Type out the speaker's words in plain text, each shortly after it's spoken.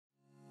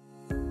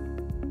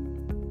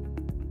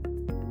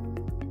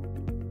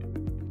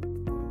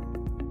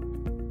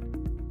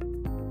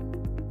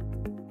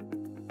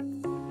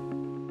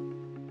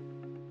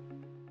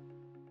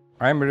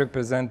I'm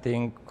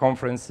representing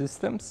Conference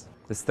Systems,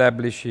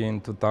 established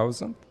in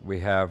 2000. We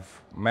have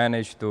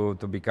managed to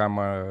become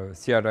a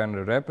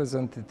CRN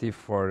representative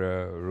for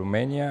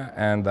Romania,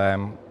 and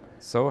I'm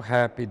so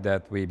happy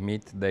that we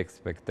meet the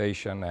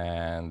expectation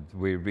and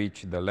we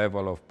reach the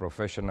level of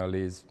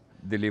professionalism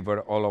delivered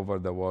all over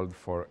the world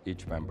for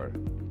each member.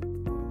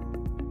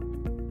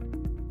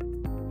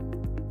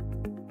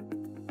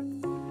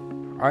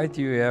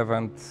 ITU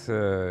event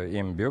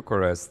in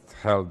Bucharest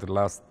held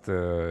last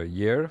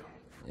year.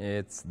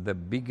 It's the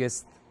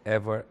biggest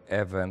ever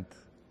event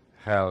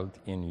held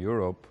in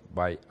Europe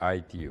by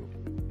ITU.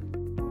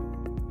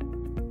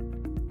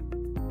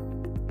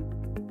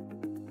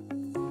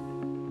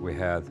 We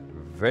had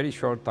very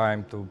short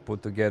time to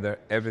put together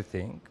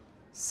everything.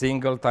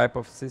 Single type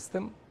of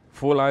system,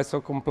 full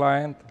ISO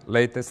compliant,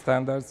 latest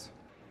standards,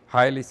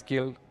 highly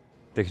skilled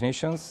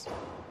technicians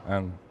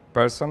and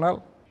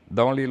personnel.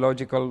 The only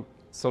logical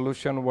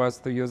solution was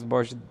to use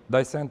Bosch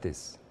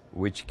DICENTIS,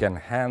 which can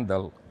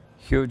handle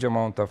huge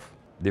amount of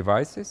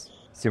devices,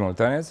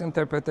 simultaneous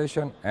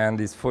interpretation,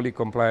 and is fully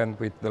compliant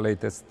with the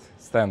latest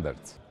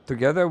standards.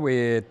 Together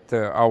with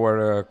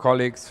our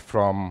colleagues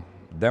from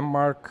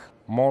Denmark,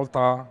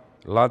 Malta,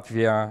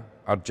 Latvia,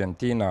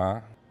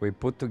 Argentina, we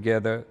put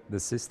together the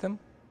system.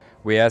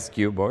 We ask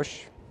you,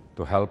 Bosch,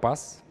 to help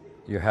us.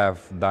 You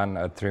have done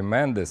a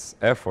tremendous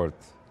effort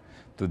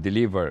to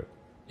deliver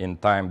in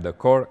time the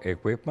core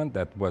equipment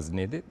that was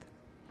needed.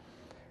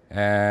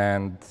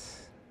 And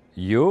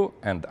you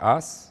and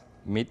us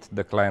meet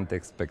the client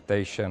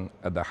expectation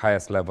at the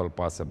highest level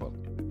possible.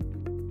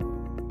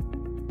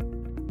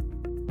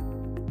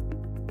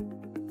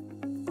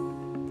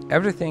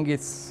 Everything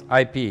is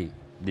IP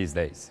these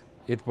days.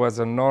 It was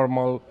a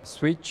normal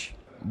switch,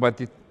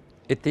 but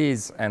it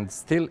is and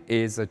still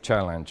is a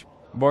challenge.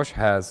 Bosch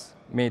has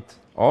met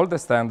all the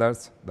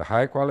standards, the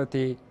high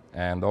quality,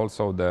 and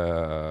also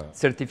the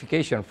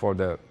certification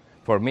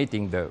for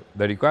meeting the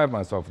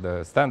requirements of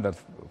the standard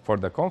for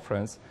the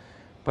conference,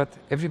 but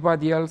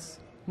everybody else,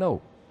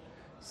 no.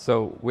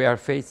 So we are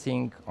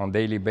facing on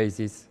daily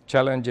basis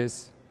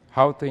challenges,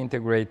 how to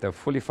integrate a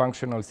fully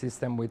functional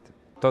system with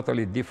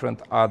totally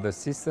different other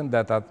systems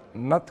that are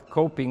not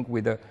coping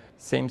with the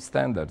same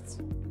standards.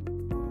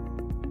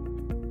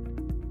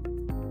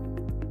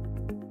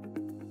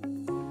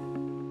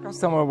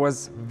 Customer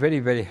was very,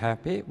 very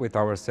happy with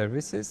our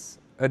services.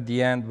 At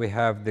the end, we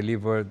have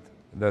delivered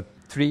the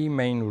 3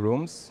 main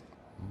rooms,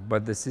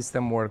 but the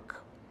system worked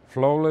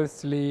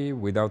flawlessly,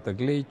 without a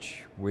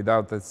glitch,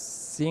 without a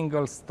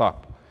single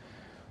stop,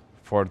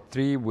 for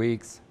 3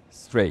 weeks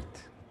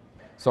straight.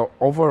 So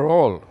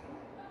overall,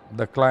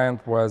 the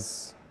client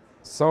was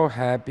so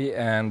happy,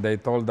 and they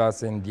told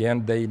us in the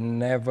end they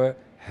never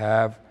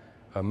have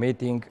a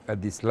meeting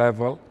at this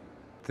level.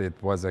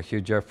 It was a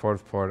huge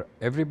effort for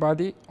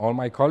everybody, all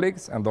my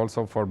colleagues, and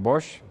also for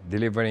Bosch,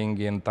 delivering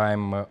in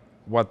time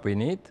what we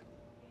need.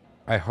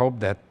 I hope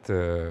that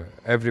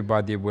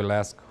everybody will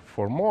ask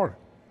for more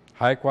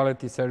high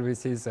quality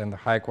services and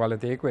high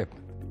quality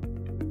equipment.